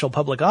initial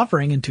public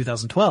offering in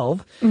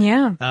 2012.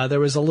 Yeah. There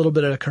was a little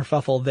bit of a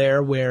kerfuffle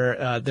there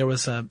where there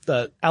was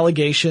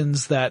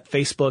allegations that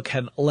Facebook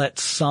had let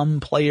some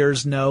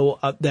players know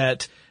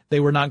that they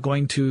were not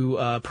going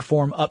to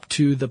perform up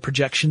to the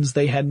projections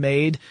they had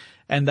made,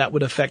 and that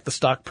would affect the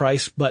stock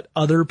price. But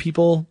other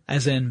people,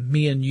 as in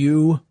me and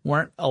you,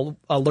 weren't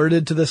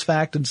alerted to this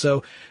fact. And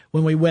so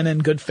when we went in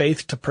good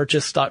faith to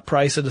purchase stock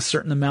price at a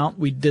certain amount,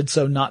 we did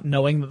so not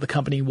knowing that the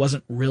company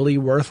wasn't really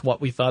worth what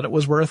we thought it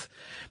was worth.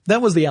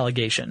 That was the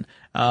allegation.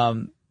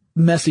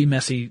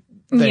 Messy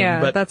thing.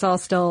 Yeah, but that's all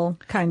still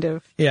kind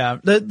of. yeah,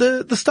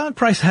 the stock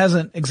price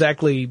hasn't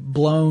exactly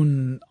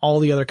blown all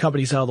the other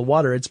companies out of the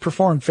water. It's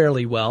performed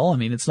fairly well. I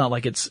mean, it's not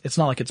like it's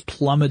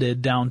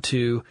plummeted down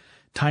to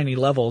tiny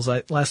levels.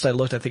 Last I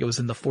looked, I think it was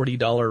in the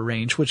 $40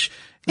 range, which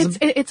is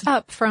It's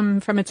up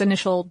from its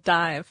initial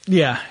dive.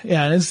 yeah,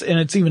 and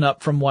it's even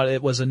up from what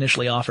it was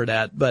initially offered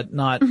at, but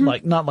not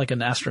like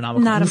an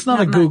astronomical. It's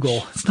not a Google.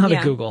 Much. It's not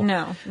Yeah, a Google.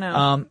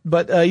 No.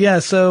 But yeah,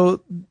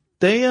 so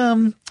they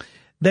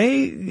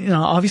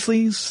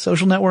obviously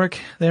social network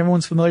that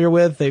everyone's familiar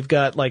with. They've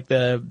got like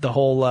the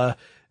whole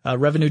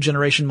revenue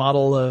generation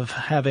model of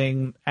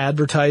having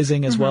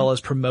advertising as well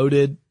as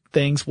promoted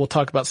things. We'll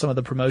talk about some of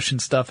the promotion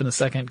stuff in a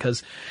second,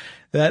 because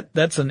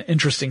that's an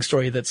interesting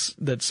story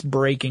that's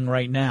breaking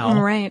right now.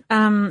 Right.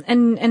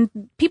 And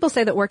people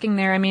say that working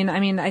there, I mean,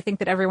 I think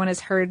that everyone has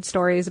heard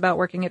stories about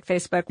working at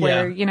Facebook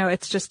where,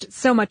 it's just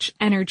so much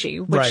energy,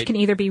 which can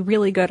either be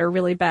really good or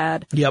really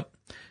bad. Yep.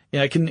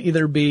 Yeah, it can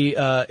either be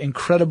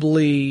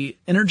incredibly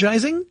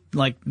energizing,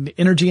 like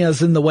energy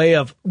as in the way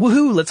of,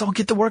 woohoo, let's all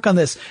get to work on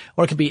this,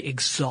 or it can be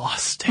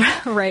exhausting.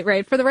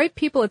 Right. For the right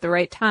people at the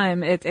right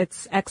time,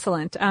 it's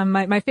excellent.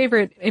 My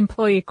favorite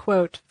employee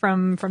quote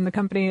from the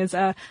company is,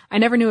 I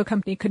never knew a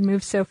company could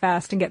move so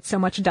fast and get so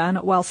much done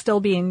while still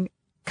being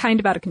kind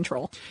of out of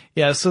control.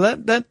 Yeah, so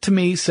that to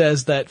me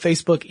says that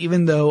Facebook,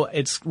 even though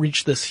it's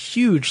reached this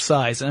huge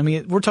size, and I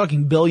mean, we're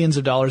talking billions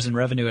of dollars in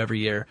revenue every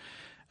year,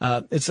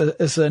 it's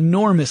an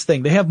enormous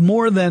thing. They have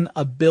more than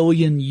 1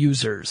 billion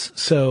users.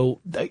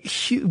 So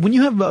when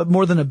you have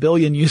more than 1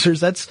 billion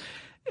users,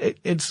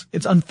 it's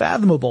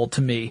unfathomable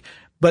to me,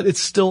 but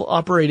it's still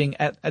operating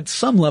at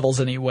some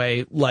levels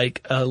anyway,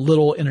 like a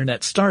little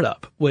internet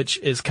startup, which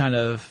is kind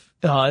of,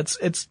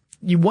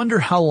 you wonder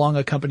how long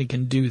a company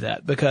can do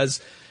that, because,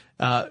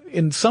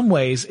 in some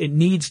ways it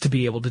needs to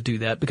be able to do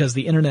that because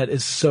the internet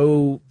is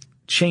so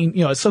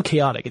it's so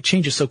chaotic. It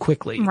changes so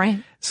quickly.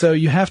 Right. So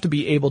you have to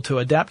be able to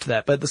adapt to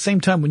that. But at the same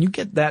time, when you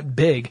get that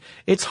big,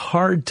 it's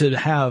hard to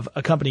have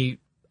a company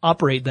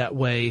operate that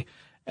way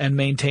and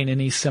maintain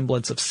any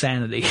semblance of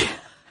sanity.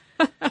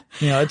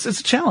 It's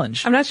a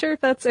challenge. I'm not sure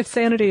if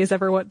sanity is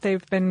ever what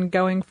they've been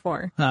going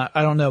for.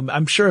 I don't know.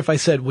 I'm sure if I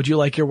said, would you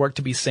like your work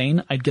to be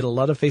sane? I'd get a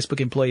lot of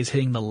Facebook employees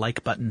hitting the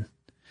like button.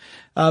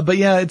 But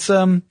yeah, it's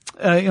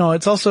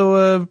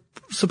also,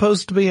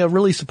 supposed to be a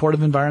really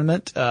supportive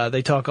environment.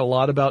 They talk a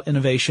lot about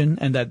innovation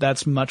and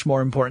that's much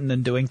more important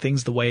than doing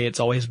things the way it's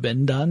always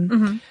been done.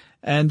 Mm-hmm.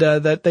 And,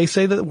 that they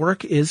say that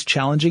work is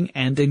challenging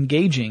and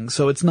engaging.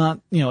 So it's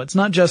not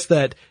just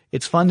that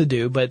it's fun to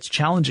do, but it's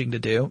challenging to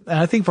do. And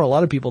I think for a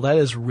lot of people that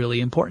is really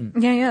important.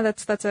 Yeah.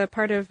 That's a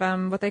part of,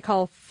 what they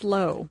call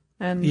flow.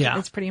 And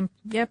it's pretty,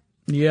 yep.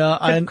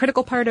 Yeah.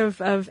 Critical part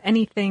of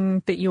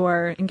anything that you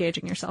are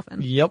engaging yourself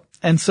in. Yep.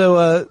 And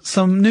so,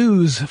 some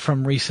news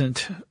from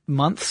recent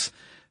months.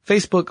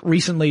 Facebook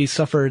recently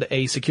suffered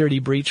a security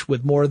breach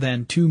with more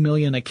than 2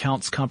 million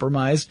accounts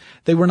compromised.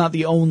 They were not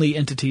the only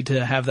entity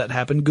to have that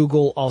happen.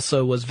 Google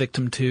also was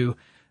victim to,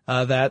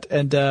 that.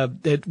 And,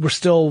 we're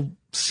still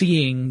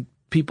seeing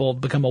people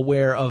become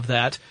aware of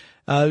that.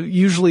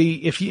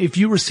 Usually if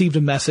you received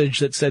a message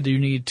that said you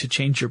need to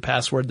change your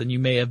password, then you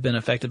may have been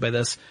affected by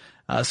this.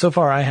 So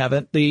far I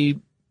haven't. The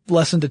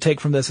lesson to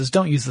take from this is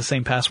don't use the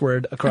same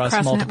password across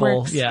multiple.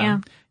 Networks, yeah.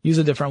 Use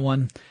a different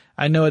one.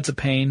 I know it's a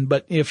pain,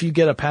 but if you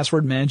get a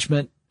password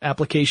management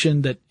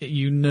application that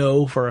you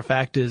know for a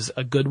fact is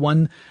a good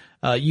one,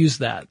 use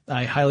that.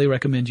 I highly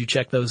recommend you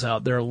check those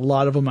out. There are a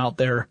lot of them out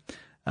there.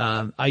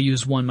 I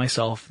use one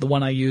myself. The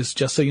one I use,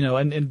 just so you know,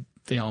 and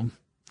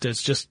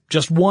there's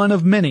just one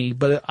of many,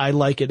 but I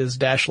like it as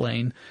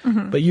Dashlane.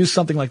 Mm-hmm. But use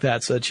something like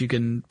that so that you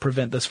can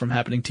prevent this from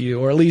happening to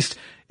you, or at least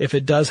if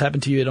it does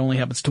happen to you, it only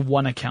happens to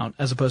one account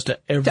as opposed to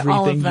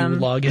everything you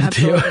log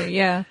into. Absolutely,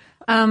 yeah.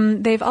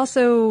 There's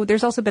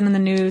also been in the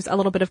news a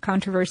little bit of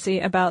controversy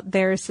about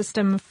their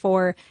system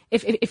for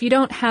if you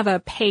don't have a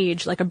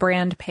page, like a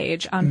brand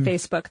page on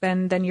Facebook,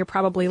 then you're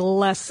probably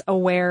less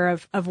aware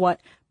of what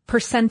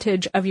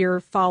percentage of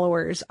your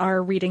followers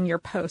are reading your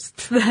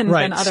posts than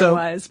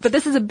otherwise. But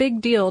this is a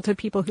big deal to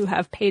people who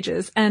have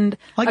pages, and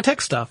like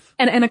tech stuff.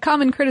 And a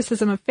common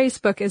criticism of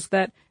Facebook is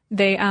that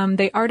they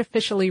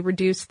artificially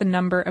reduce the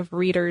number of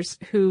readers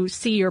who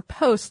see your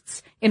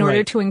posts in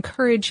order to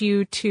encourage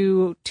you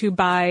to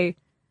buy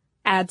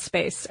ad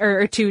space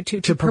or to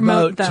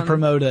promote them. To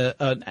promote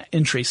an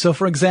entry. So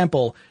for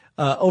example,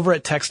 over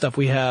at Tech Stuff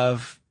we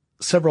have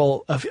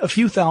a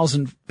few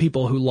thousand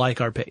people who like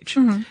our page.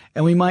 And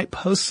we might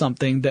post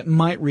something that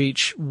might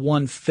reach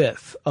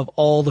 1/5 of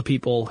all the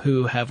people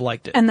who have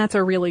liked it. And that's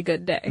a really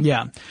good day.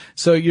 Yeah.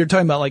 So you're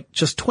talking about like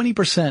just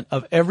 20%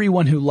 of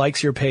everyone who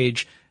likes your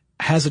page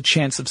has a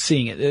chance of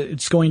seeing it.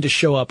 It's going to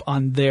show up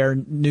on their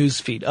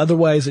news feed.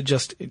 Otherwise,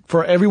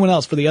 for everyone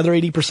else, for the other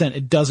 80%,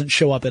 it doesn't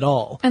show up at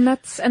all. And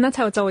that's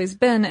how it's always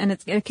been. And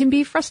it can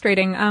be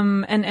frustrating.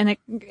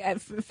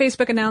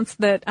 Facebook announced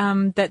that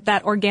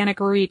that organic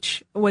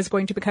reach was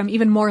going to become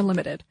even more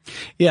limited.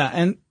 Yeah.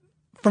 And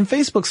from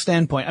Facebook's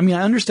standpoint, I mean,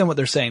 I understand what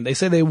they're saying. They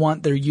say they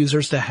want their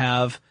users to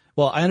have,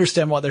 well, I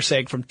understand what they're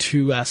saying from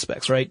two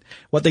aspects, right?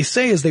 What they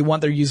say is they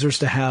want their users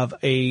to have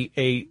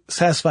a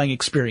satisfying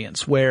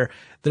experience where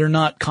they're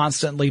not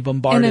constantly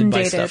bombarded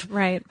by stuff.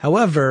 Right.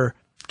 However,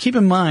 keep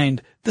in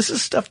mind, this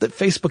is stuff that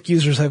Facebook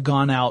users have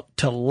gone out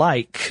to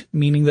like,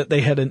 meaning that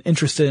they had an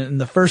interest in it in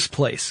the first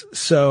place.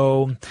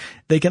 So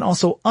they can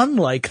also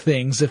unlike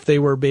things if they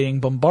were being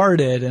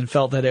bombarded and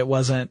felt that it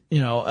wasn't,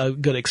 a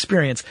good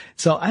experience.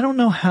 So I don't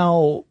know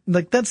how,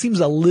 that seems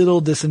a little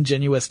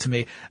disingenuous to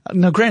me.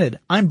 Now, granted,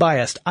 I'm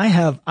biased. I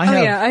have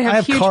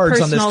huge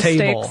cards on this personal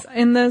table stakes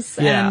in this.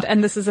 Yeah.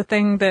 And this is a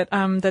thing that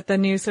the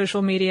new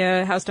social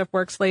media How Stuff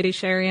Works lady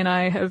Sherry and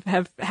I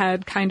have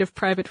had kind of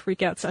private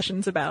freakout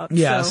sessions about.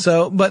 Yeah.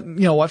 But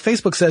what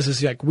Facebook says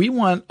is like, we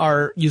want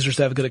our users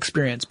to have a good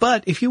experience,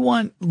 but if you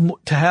want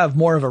to have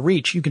more of a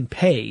reach, you can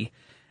pay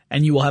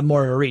and you will have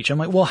more of a reach. I'm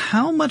like, well,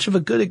 how much of a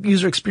good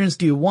user experience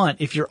do you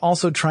want if you're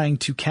also trying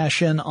to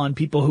cash in on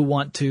people who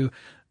want to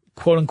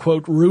quote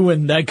unquote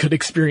ruin that good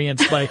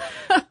experience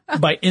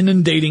by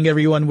inundating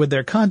everyone with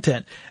their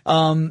content?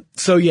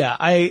 So yeah,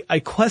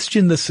 I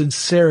question the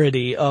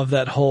sincerity of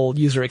that whole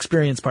user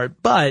experience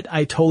part, but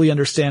I totally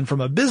understand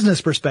from a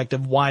business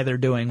perspective why they're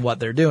doing what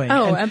they're doing.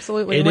 Oh, and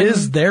absolutely. It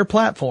is their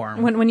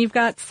platform. When you've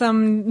got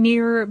some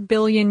near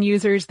billion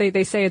users,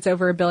 they say it's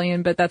over 1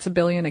 billion, but that's 1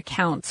 billion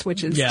accounts,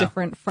 which is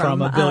different from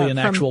 1 billion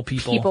from actual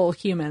people.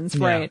 Humans,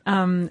 Yeah. right?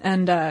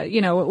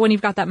 When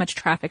you've got that much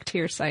traffic to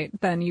your site,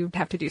 then you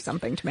have to do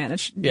something to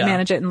manage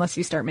it unless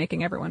you start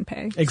making everyone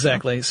pay.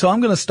 Exactly. So I'm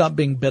going to stop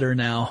being bitter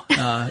now,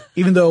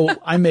 even though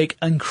I make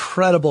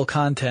incredible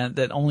content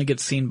that only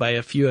gets seen by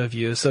a few of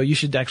you. So you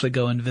should actually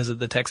go and visit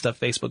the Tech Stuff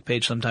Facebook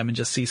page sometime and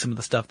just see some of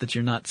the stuff that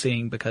you're not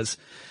seeing because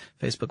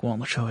Facebook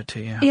won't show it to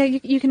you. Yeah,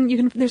 you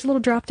can, there's a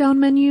little drop down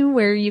menu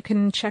where you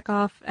can check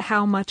off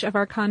how much of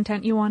our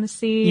content you want to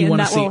see. You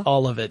want to see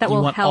all of it. You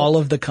want all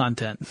of the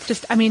content.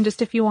 Just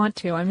if you want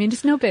to.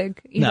 Just no big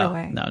either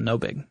way. No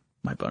big.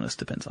 My bonus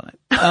depends on it.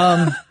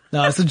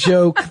 No, it's a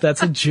joke.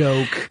 That's a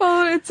joke.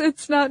 Well,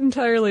 it's not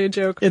entirely a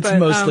joke. It's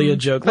mostly a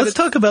joke. Let's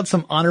talk about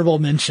some honorable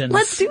mentions.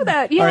 Let's do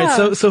that. Yeah. All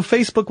right. So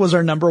Facebook was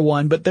our number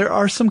one, but there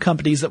are some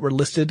companies that were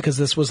listed because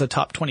this was a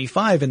top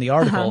 25 in the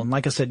article. And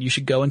like I said, you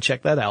should go and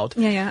check that out.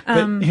 Yeah.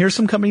 But here's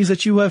some companies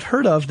that you have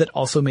heard of that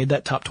also made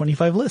that top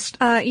 25 list.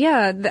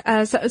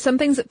 Some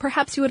things that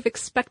perhaps you would have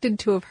expected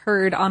to have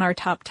heard on our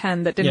top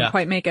 10 that didn't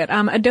quite make it.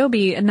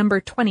 Adobe,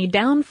 number 20,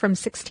 down from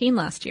 16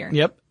 last year.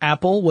 Yep.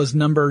 Apple was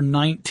number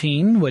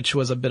 19, which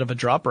was a bit of a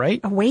drop,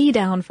 right? Way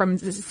down from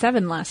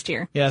 7 last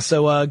year. Yeah,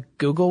 so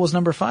Google was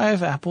number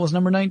 5, Apple was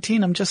number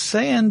 19. I'm just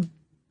saying,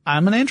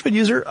 I'm an Android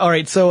user. All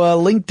right, so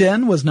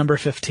LinkedIn was number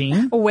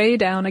 15. Way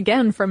down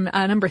again from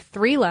number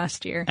 3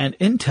 last year. And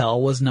Intel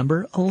was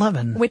number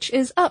 11. Which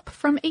is up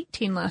from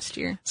 18 last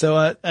year.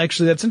 So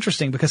actually that's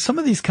interesting because some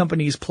of these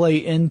companies play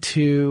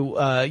into,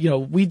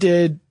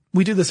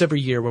 we do this every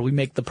year where we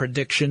make the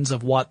predictions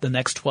of what the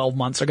next 12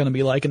 months are going to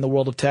be like in the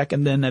world of tech.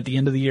 And then at the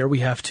end of the year, we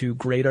have to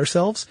grade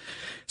ourselves.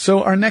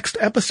 So our next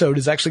episode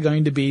is actually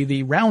going to be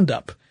the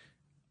roundup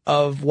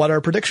of what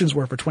our predictions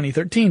were for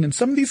 2013. And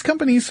some of these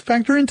companies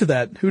factor into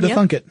that. Who'd have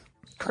thunk it?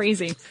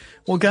 Crazy.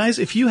 Well, guys,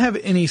 if you have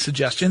any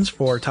suggestions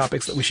for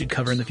topics that we should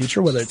cover in the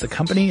future, whether it's a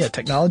company, a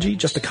technology,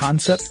 just a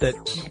concept that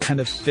kind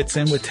of fits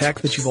in with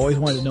tech that you've always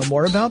wanted to know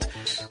more about,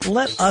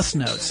 let us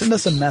know. Send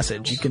us a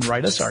message. You can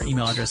write us. Our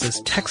email address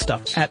is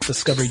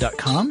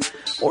techstuff@discovery.com,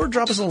 or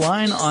drop us a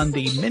line on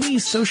the many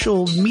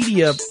social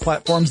media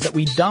platforms that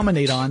we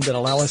dominate on that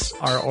allow us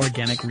our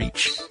organic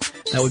reach.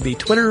 That would be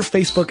Twitter,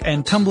 Facebook,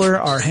 and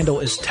Tumblr. Our handle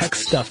is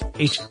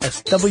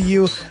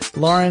TechStuffHSW.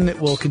 Lauren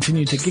will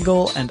continue to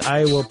giggle, and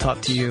I will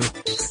talk to you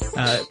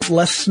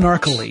less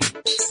snarkily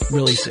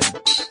really soon.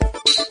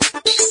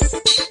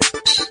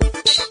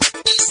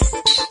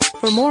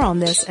 For more on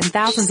this and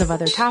thousands of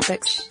other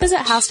topics, visit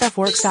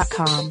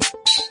HowStuffWorks.com.